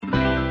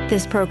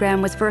This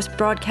program was first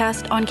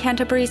broadcast on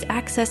Canterbury's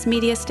access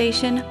media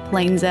station,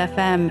 Plains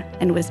FM,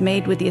 and was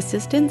made with the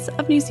assistance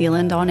of New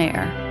Zealand On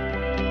Air.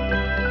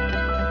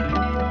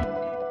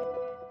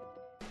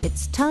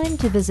 It's time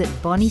to visit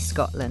Bonnie,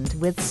 Scotland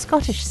with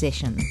Scottish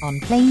Session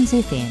on Plains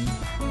FM.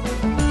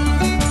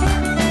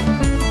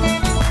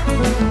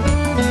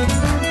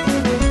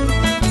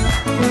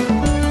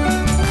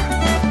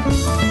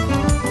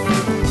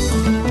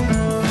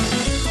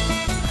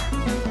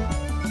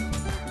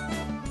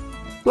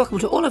 Welcome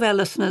to all of our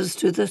listeners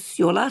to this,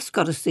 your last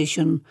Scottish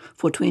session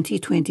for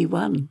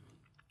 2021.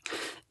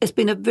 It's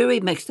been a very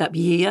mixed up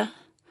year,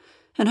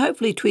 and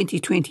hopefully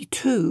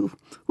 2022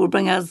 will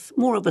bring us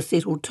more of a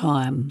settled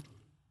time.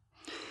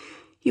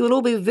 You will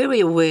all be very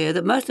aware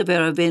that most of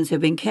our events have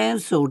been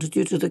cancelled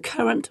due to the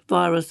current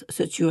virus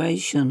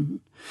situation,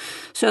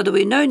 so there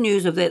will be no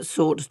news of that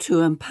sort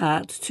to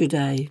impart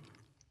today.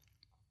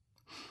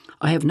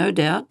 I have no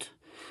doubt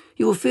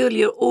you will feel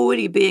you're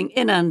already being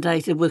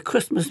inundated with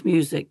Christmas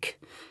music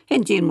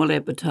and general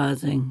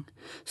advertising,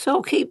 so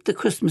I'll keep the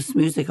Christmas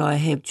music I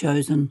have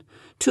chosen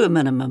to a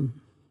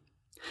minimum.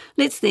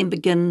 Let's then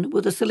begin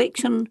with a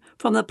selection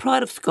from the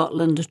Pride of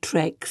Scotland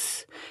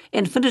tracks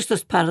and finish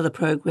this part of the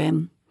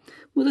programme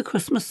with a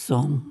Christmas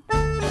song.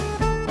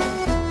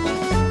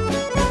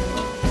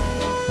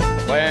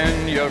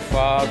 When you're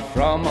far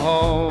from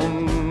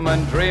home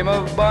and dream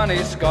of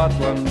bonny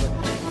Scotland,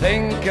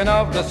 thinking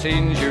of the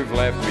scenes you've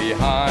left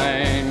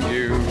behind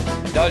you,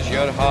 does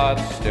your heart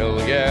still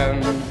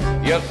yearn?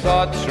 Your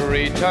thoughts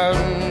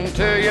return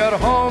to your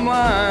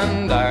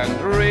homeland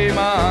and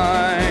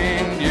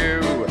remind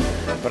you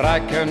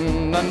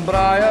bracken and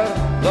briar,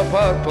 the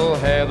purple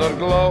heather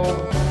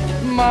glow,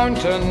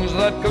 mountains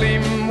that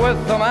gleam with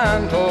the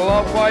mantle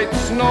of white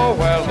snow,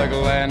 where the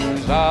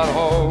glens are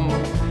home.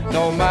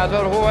 No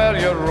matter where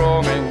you're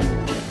roaming,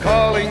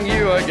 calling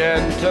you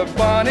again to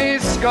bonny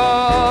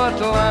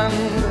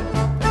Scotland.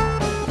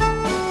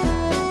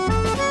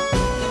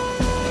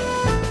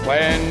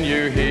 When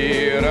you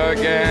hear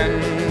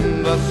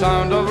again the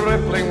sound of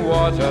rippling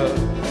water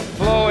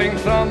flowing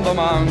from the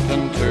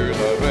mountain to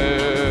the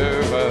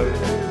river,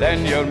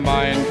 then your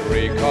mind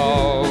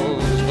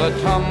recalls the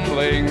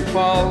tumbling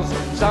falls,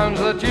 sounds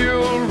that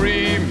you'll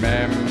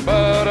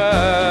remember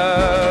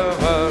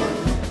ever.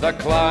 The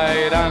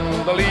Clyde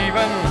and the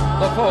Leven,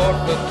 the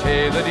Forth, the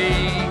Tay, the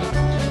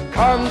Dee,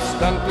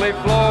 constantly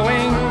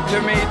flowing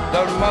to meet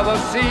their mother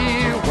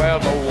sea, where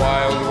the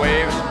wild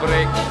waves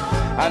break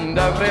and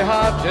every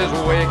heart is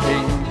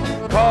waking,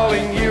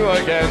 calling you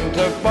again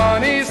to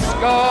bonny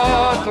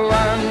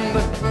Scotland.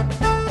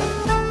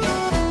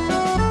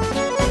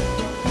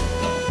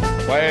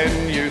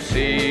 When you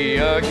see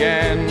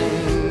again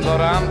the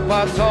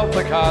ramparts of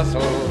the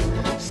castle,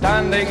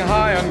 standing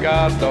high on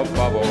guard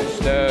above old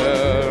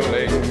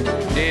Stirling,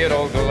 dear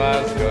old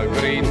Glasgow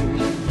Green,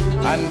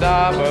 and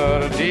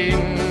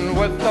Aberdeen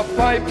with the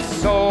pipes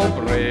so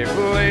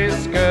bravely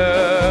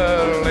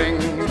skirling,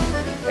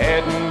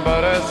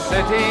 Edinburgh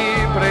City,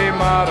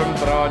 Braemar and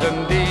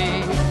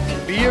Broadendee,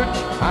 Bute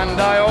and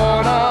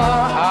Iona,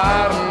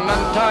 Arn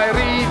and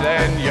Tyree,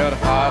 then your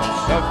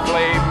heart's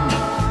aflame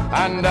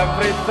and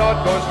every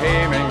thought goes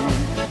haming,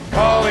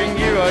 calling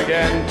you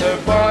again to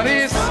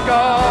bonny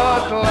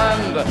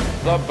Scotland.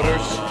 The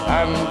Bruce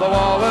and the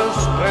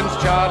Wallace, Prince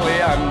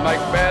Charlie and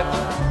Macbeth,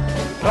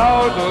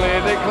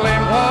 proudly they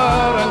claimed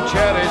her and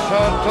cherished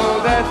her till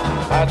death.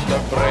 At the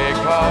break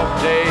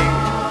of day,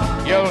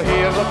 you'll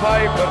hear the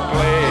piper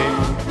playing,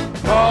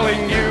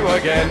 calling you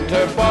again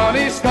to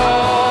bonny Scotland.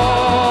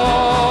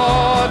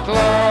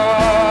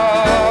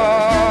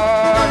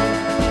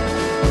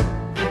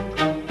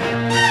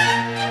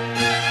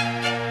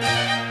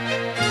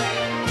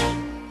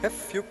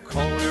 If you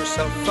call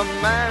yourself a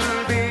man,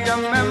 be a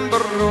member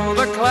of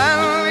the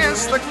clan,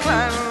 yes, the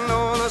clan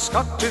of the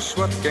Scottish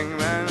working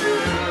man.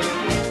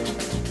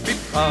 Be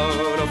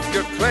proud of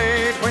your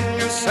trade when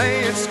you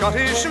say it's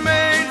Scottish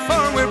made,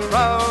 for we're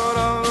proud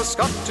of the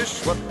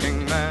Scottish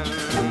working man.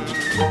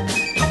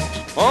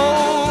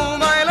 Oh,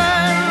 my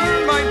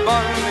land, my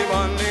bonny,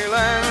 bonny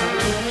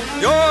land,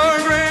 your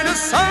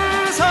greatest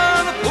sons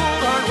are the poor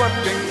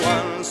hard-working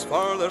ones,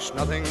 for there's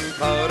nothing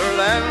prouder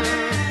than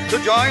to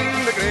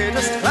join the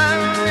greatest clan,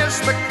 yes,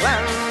 the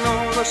clan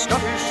of the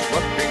Scottish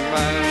working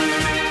man.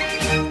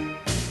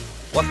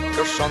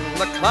 Workers on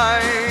the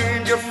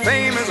Clyde, your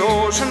fame is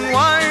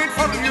ocean-wide,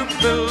 for you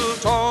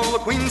built all the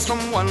queens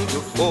from 1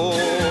 to 4,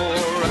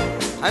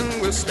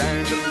 and we'll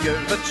stand and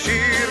give a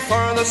cheer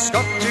for the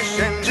Scottish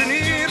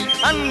engineer,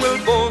 and we'll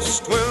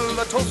boast, we'll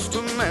a toast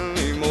to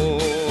many more.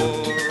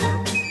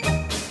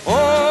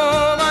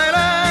 Oh, my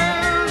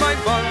land, my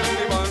bonny,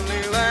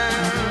 bonny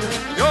land,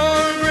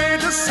 your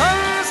greatest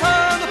sons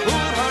are the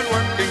poor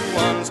hard-working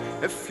ones.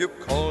 If you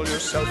call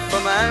yourself a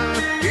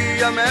man,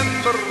 be a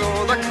member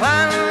of the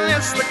clan,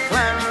 yes, the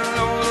clan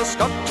of the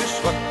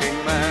Scottish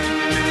working man.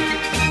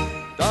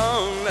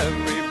 Down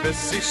every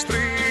busy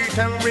street,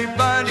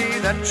 everybody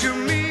that you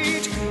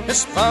meet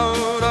is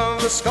proud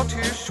of the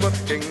Scottish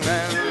working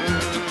man.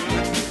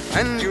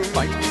 And you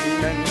might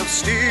be men of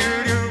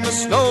steel, you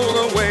must know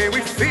the way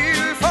we feel.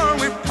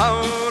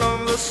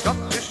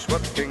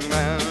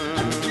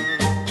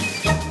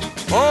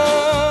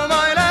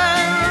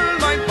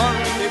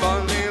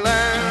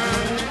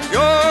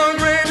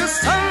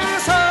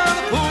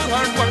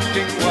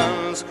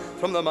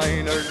 from the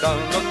miner down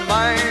the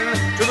mine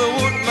to the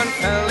woodman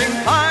felling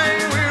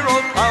pine. We're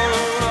all proud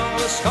of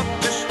the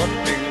Scottish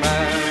working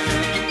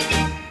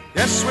man.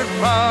 Yes, we're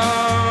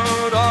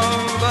proud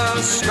of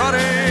the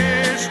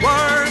Scottish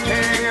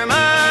working man.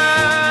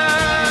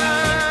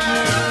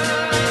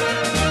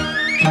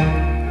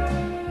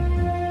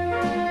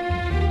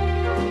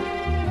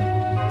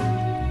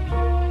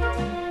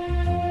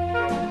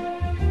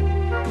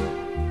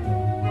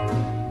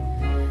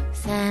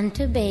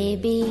 Santa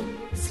baby,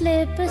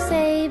 slip a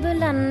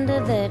sable under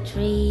the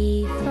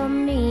tree for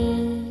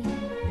me.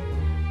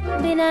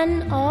 Been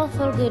an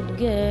awful good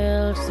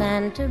girl,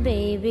 Santa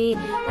baby,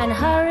 and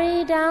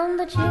hurry down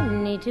the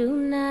chimney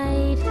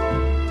tonight.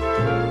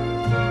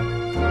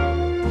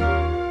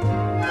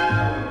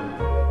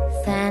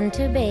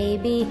 Santa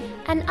baby,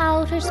 an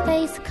outer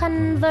space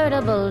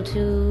convertible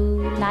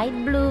to light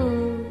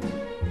blue.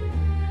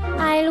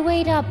 I'll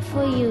wait up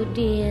for you,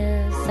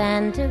 dear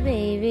Santa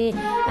baby,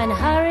 and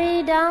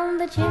hurry down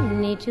the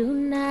chimney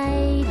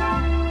tonight.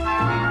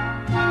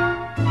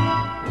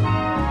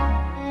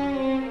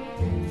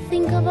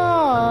 Think of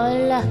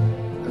all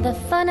the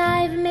fun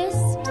I've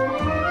missed.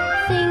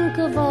 Think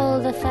of all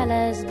the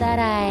fellas that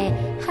I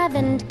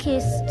haven't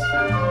kissed.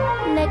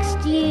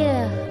 Next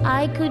year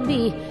I could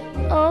be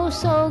oh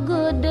so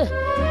good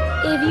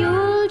if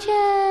you'll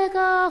check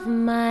off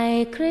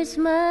my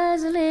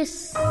Christmas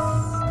list.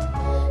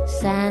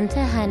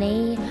 Santa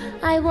honey,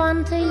 I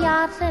want a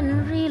yacht,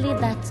 and really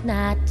that's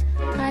not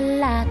a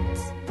lot.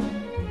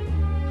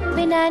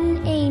 Been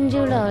an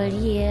angel all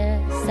year,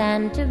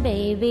 Santa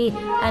baby,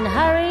 and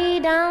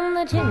hurry down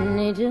the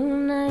chimney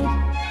tonight.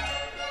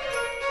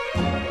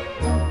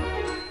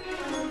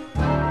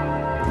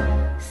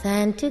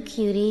 Santa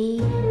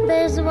cutie,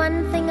 there's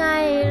one thing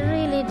I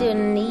really do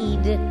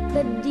need,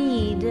 the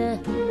deed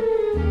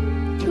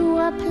to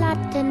a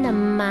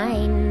platinum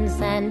mine,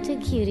 Santa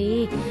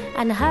cutie,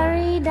 and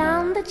hurry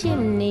down the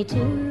chimney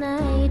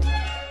tonight.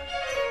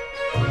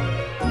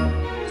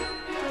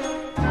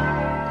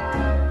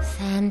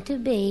 Santa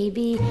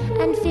baby,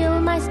 and fill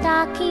my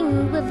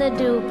stocking with a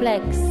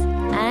duplex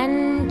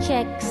and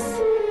checks.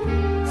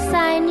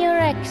 Sign your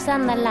X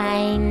on the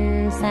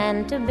line,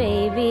 Santa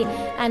baby,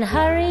 and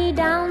hurry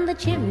down the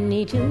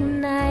chimney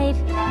tonight.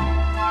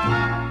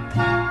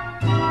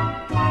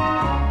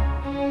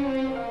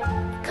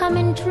 Come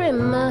and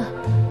trim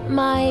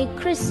my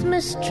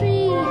Christmas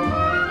tree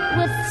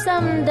with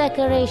some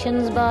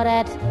decorations bought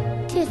at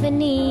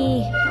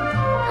Tiffany.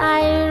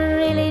 I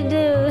really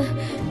do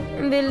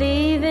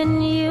believe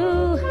in you.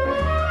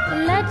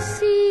 Let's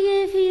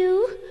see if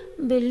you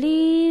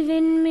believe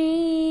in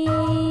me.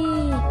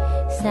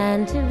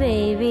 Santa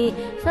baby,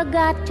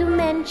 forgot to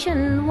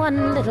mention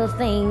one little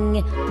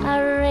thing,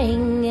 a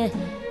ring.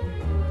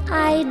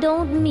 I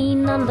don't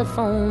mean on the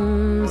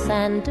phone,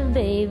 Santa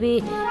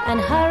baby, and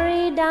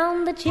hurry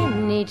down the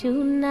chimney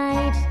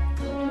tonight.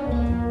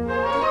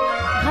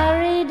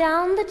 Hurry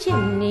down the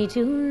chimney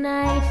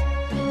tonight.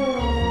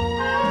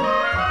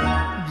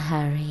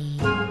 Hurry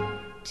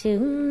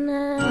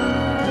tonight.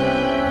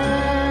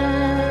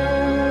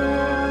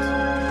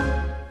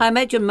 I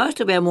imagine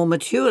most of our more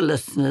mature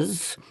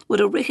listeners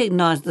would have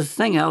recognised the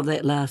singer of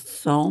that last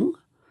song.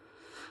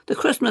 The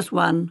Christmas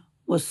one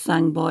was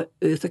sung by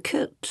Eartha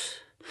Kitt,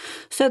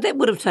 so that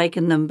would have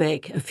taken them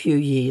back a few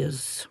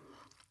years.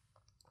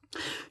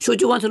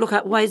 Should you want to look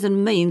up ways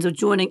and means of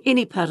joining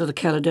any part of the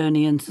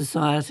Caledonian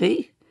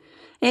Society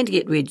and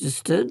get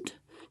registered,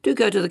 do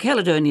go to the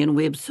Caledonian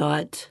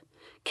website,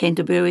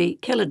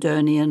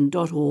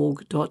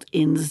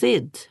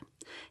 canterburycaledonian.org.nz,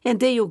 and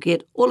there you'll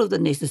get all of the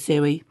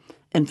necessary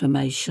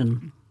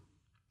information.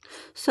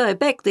 So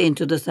back then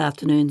to this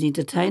afternoon's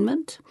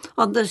entertainment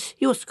on this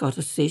Your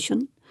Scottish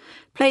session,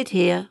 played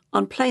here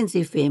on Plains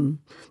FM,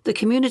 the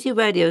community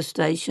radio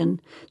station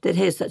that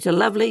has such a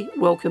lovely,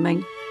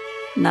 welcoming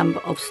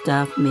number of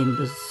staff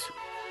members.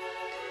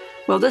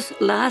 Well, this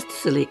last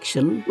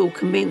selection will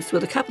commence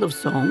with a couple of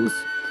songs,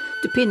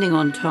 depending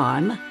on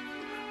time,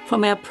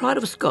 from our Pride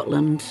of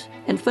Scotland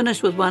and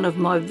finish with one of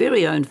my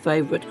very own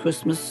favourite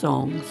Christmas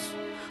songs.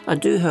 I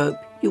do hope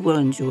you will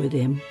enjoy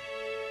them.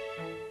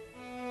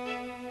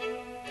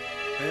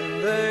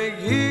 In the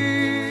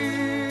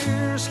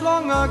years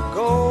long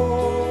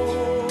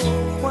ago,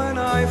 when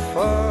I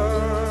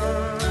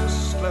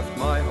first left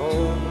my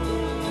home,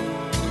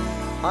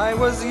 I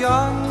was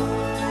young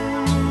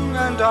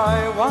and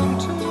I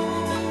wanted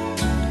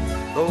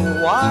the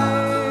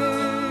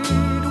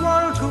wide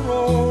world to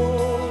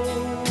roam.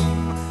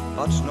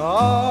 But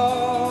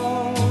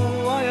now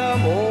I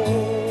am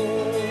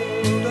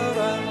older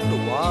and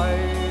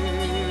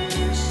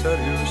wiser,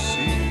 you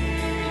see,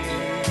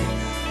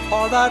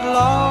 for that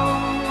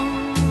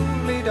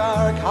lonely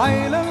dark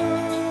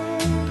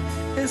island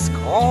is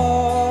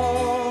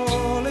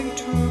calling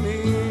to me.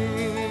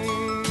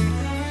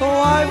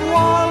 Though I've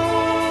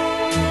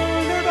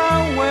wandered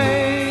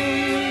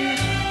away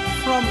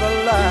from the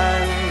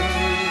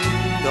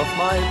land of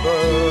my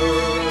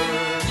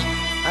birth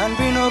and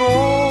been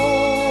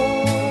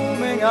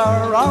roaming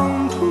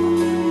around to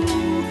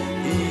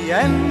the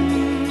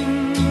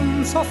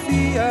ends ends of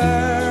the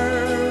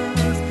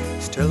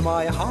earth, still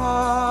my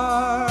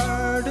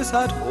heart is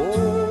at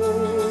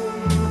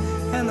home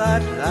in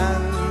that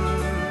land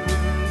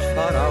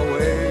far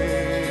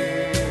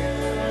away,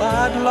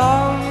 that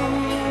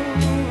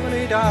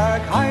lonely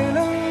dark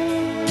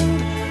island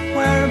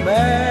where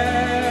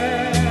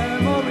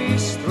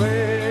memories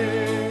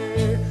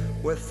stray.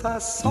 With a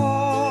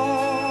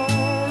sorrowful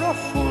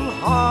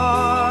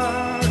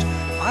heart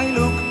I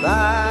look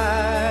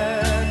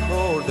back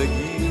o'er the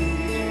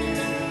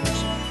years.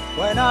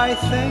 When I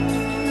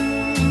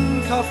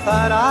think of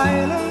that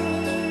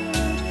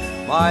island,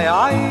 my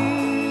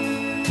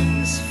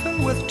eyes fill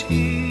with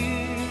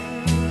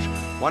tears.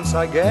 Once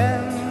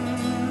again,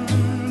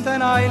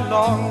 then I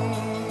long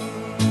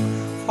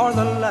for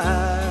the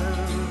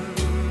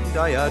land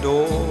I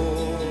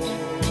adore,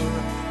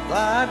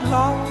 that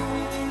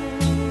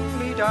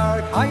lonely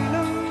dark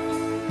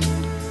island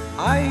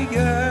I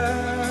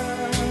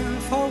yearn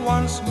for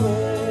once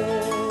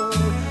more.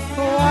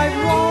 Though I've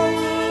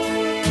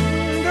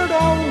wandered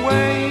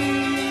away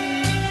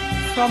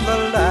from the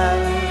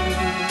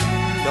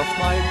land of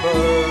my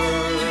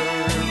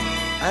birth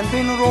and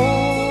been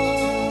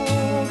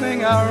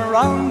roaming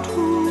around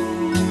to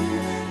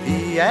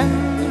the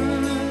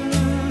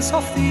ends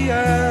of the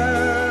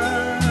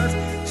earth,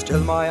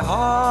 still my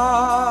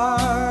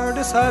heart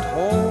is at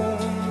home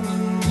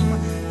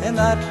in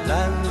that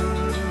land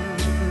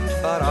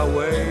far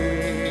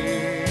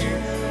away,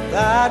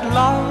 that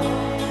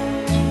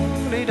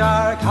lonely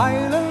dark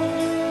island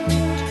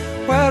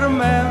where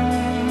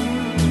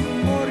memories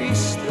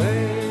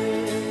stray.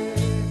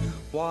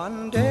 One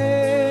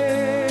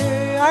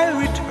day I'll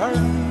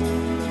return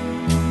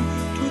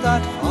to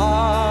that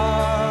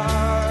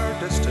far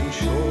distant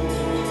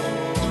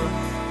shore,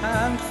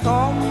 and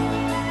from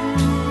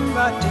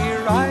that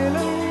dear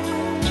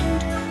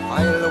island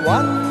I'll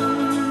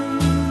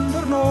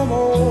wander no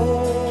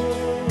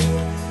more,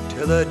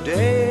 till the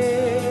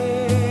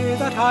day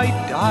that I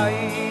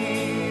die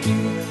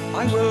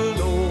I will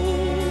no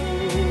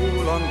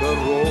longer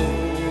roam,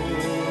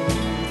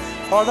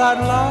 for that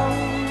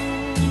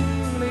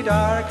lonely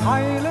dark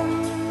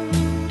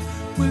island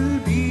will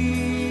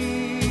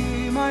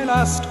be my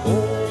last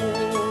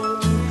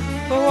home.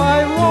 Though I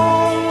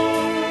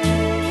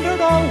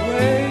wandered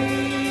away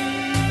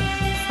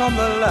from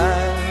the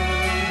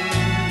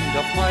land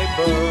of my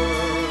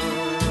birth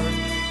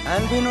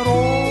and been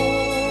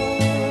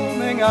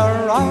roaming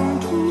around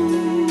to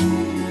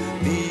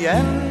the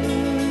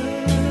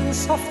ends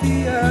of the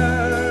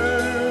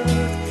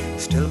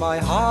earth, still my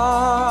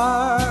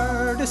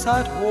heart is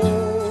at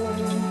home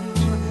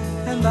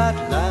in that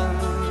land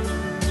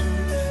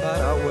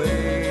far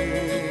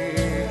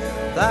away,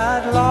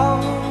 that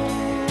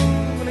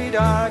lonely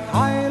dark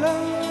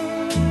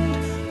island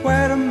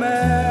where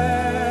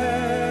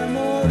memories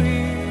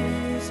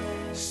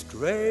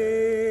stray.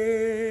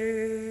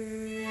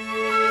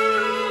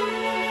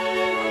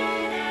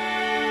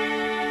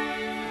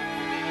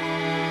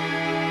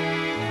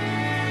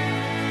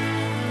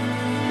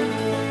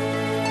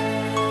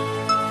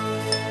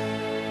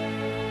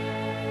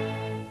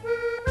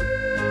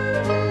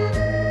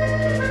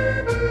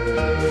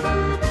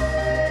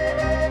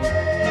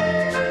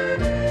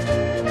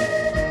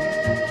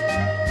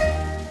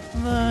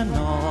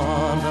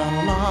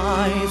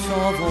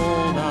 Of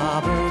old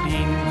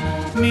Aberdeen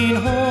mean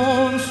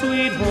home,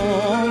 sweet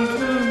home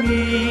to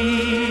me.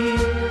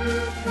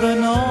 The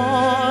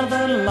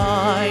northern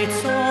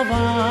lights of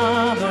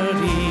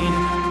Aberdeen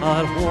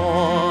are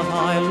what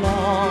I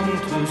long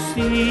to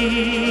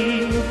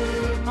see.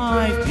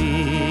 I've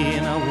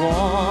been a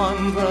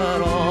wanderer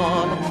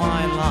all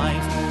my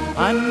life,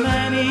 and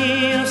many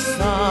a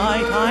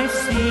sight I've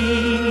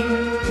seen.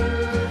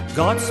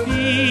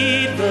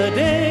 Godspeed the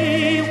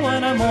day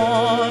when I'm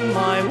on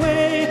my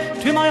way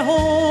to my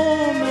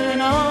home in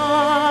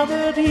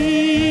Aberdeen.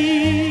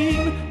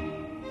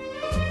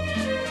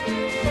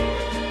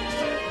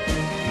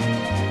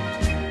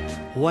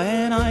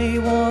 When I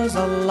was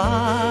a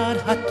lad,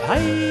 a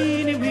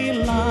tiny wee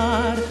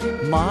lad,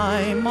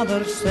 my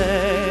mother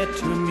said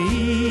to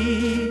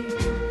me,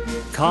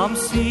 come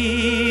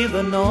see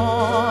the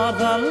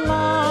northern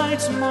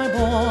lights, my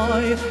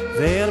boy,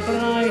 they're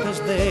bright as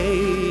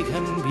they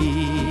can be.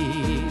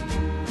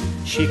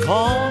 She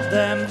called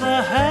them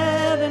the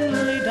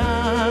heavenly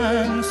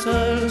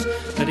dancers,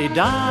 the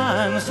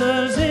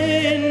dancers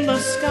in the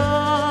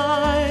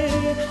sky.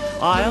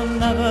 I'll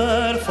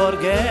never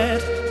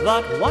forget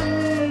that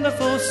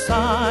wonderful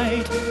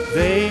sight,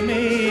 they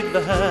made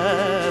the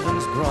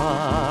heavens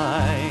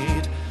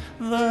bright.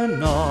 The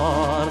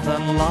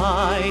northern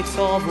lights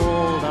of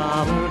old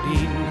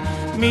Aberdeen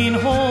mean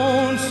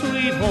home,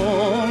 sweet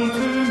home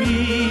to me.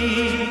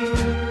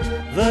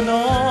 The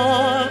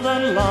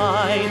northern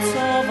lights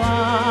of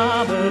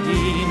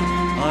Aberdeen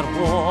are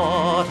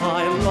what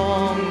I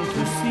long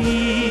to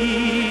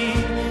see.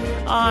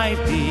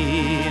 I've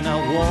been a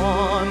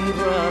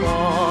wanderer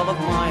all of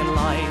my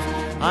life,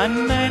 and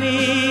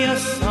many a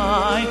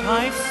sight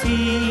I've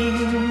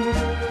seen.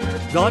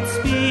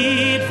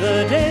 Godspeed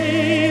the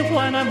day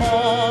when I'm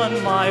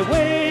on my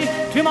way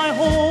to my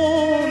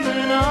home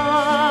in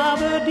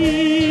Aberdeen.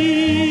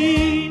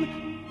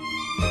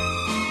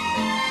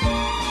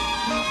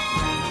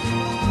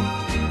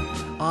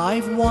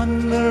 I've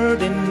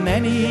wandered in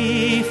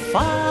many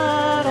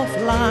far-off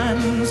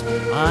lands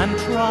and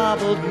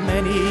travelled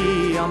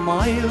many a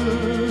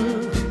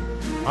mile.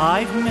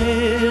 I've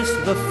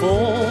missed the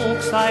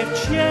folks I've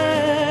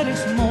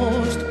cherished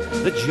most,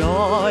 the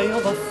joy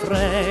of a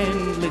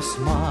friendly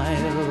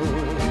smile.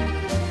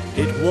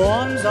 It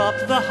warms up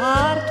the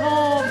heart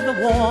of the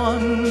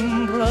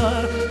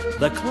wanderer,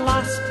 the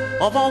clasp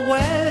of a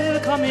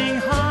welcoming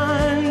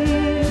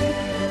hand,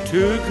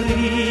 to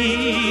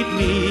greet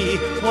me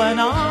when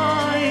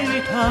I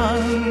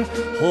return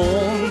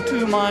home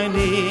to my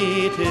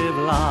native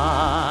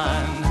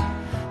land.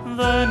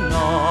 The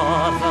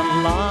northern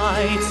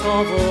lights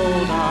of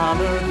old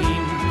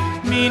Aberdeen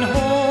mean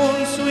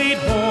home, sweet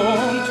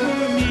home to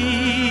me.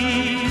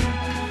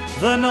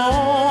 The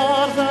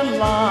northern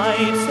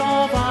lights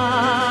of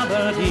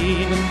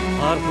Aberdeen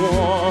are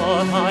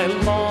what I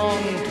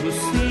long to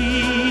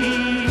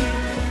see.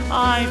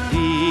 I've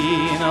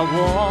been a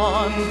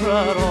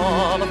wanderer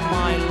all of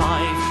my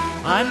life,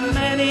 and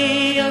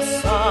many a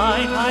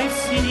sight I've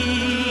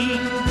seen.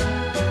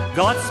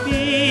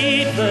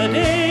 Godspeed the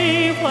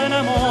day when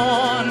I'm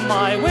on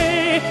my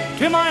way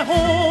to my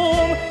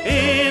home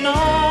in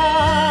Aberdeen.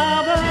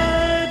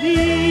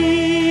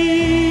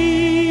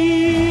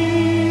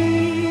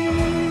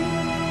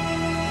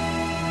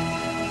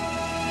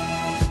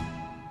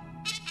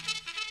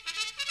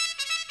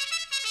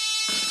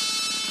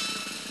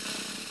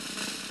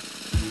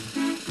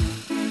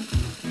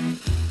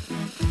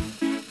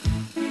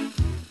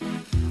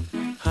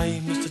 Hey,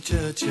 Mr.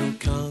 Churchill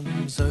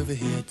comes over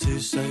here to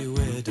say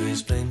we're doing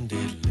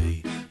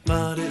splendidly,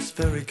 but it's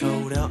very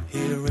cold out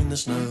here in the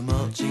snow,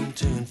 marching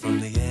to and from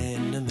the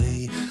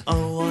enemy.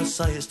 Oh, I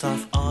say it's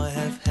tough, I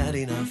have had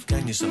enough,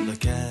 can you stop the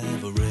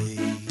cavalry?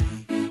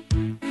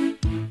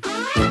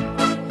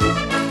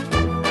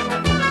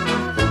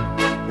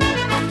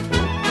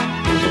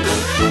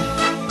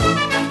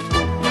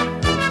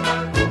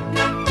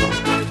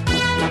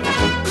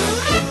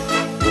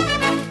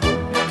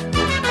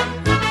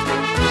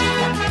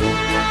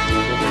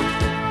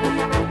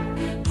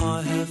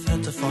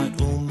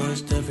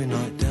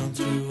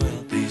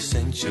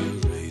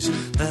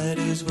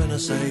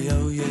 Say,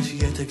 oh yes,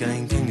 yet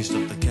again, can you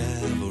stop the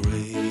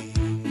cavalry?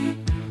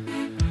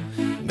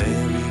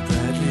 Mary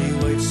Bradley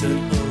waits at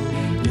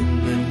home in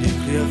the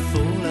nuclear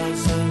fallout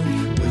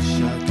zone. Wish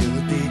I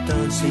could be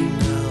dancing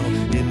now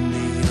in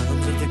the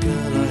arms of the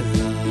girl I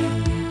love.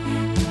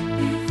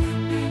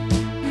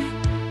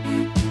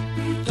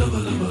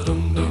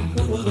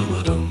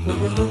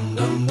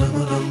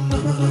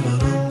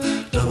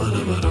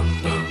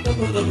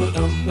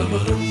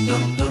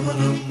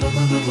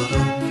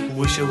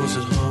 Wish I was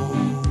at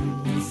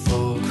home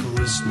for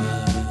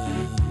Christmas.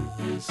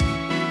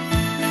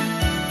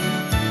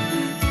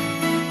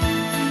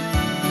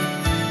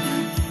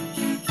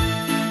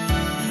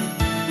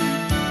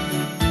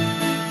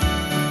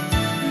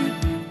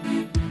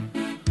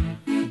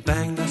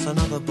 Bang, that's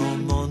another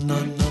bomb on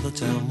another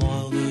town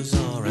while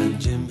Luzar and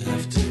Jim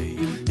have tea.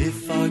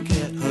 If I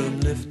get home,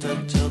 lift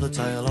and tell the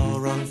tale, I'll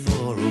run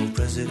for all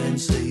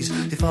presidencies.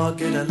 If I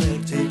get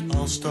elected,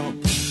 I'll stop,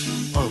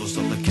 I will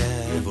stop the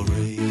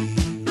cavalry.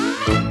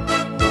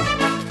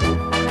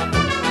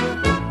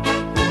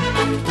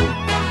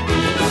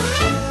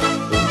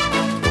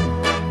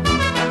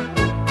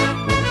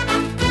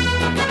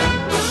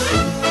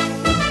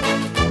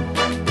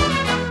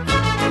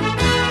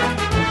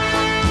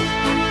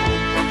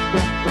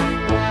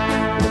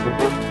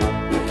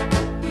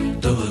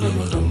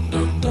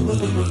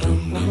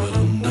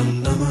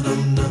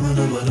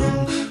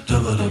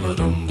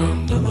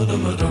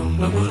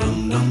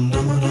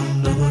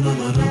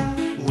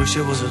 Wish I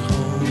was at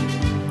home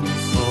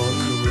for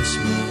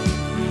Christmas.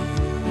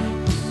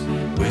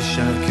 Wish I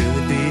could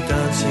be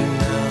dancing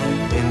now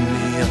in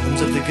the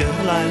arms of the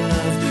girl I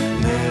love.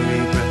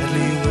 Mary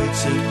Bradley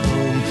waits at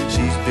home,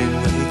 she's been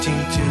waiting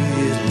 2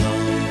 years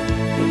long.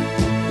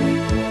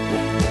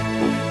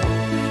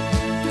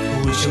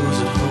 Wish I was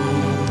at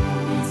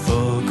home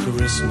for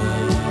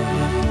Christmas.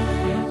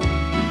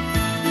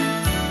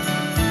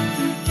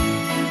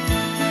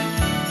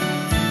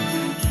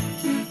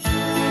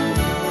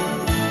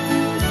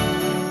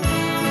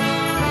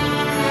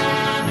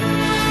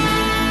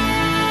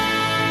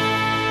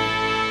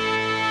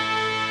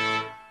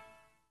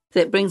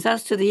 That brings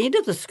us to the end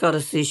of the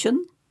Scottish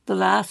session, the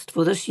last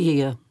for this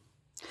year.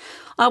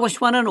 I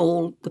wish one and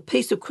all the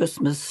peace of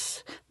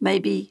Christmas,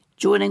 maybe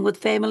joining with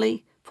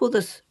family for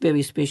this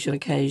very special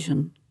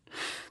occasion.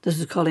 This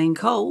is Colleen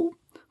Cole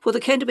for the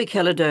Canterbury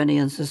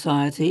Caledonian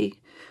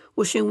Society,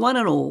 wishing one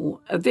and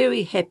all a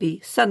very happy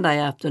Sunday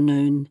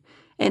afternoon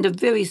and a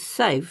very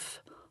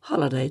safe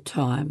holiday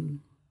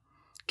time.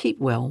 Keep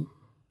well.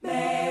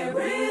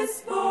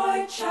 Mary's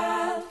boy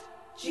child,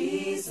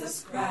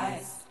 Jesus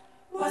Christ,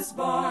 was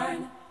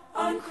born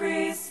on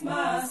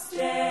Christmas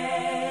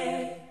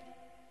Day,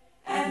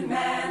 and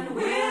man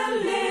will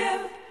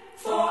live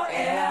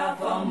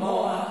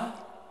forevermore,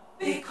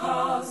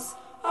 because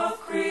of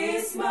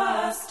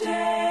Christmas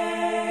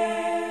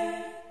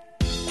Day.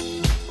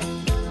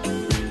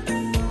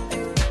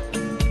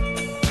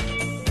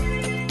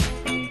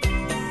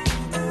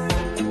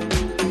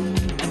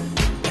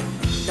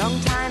 Long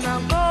time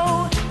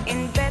ago in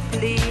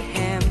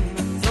Bethlehem,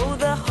 so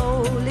the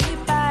Holy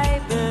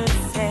Bible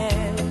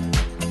said,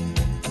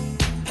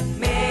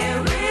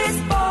 Mary's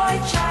boy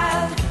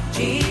child,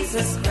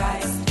 Jesus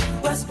Christ,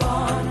 was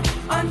born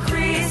on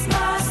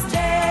Christmas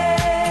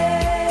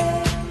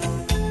Day.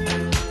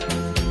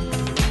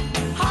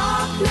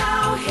 Hark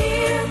now,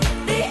 hear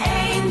the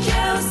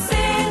angels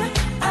sing,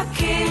 a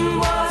king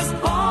was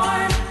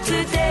born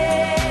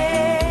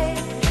today,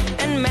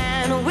 and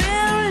man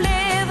will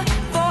live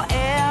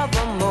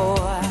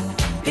forevermore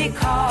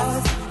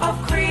because of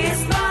Christmas.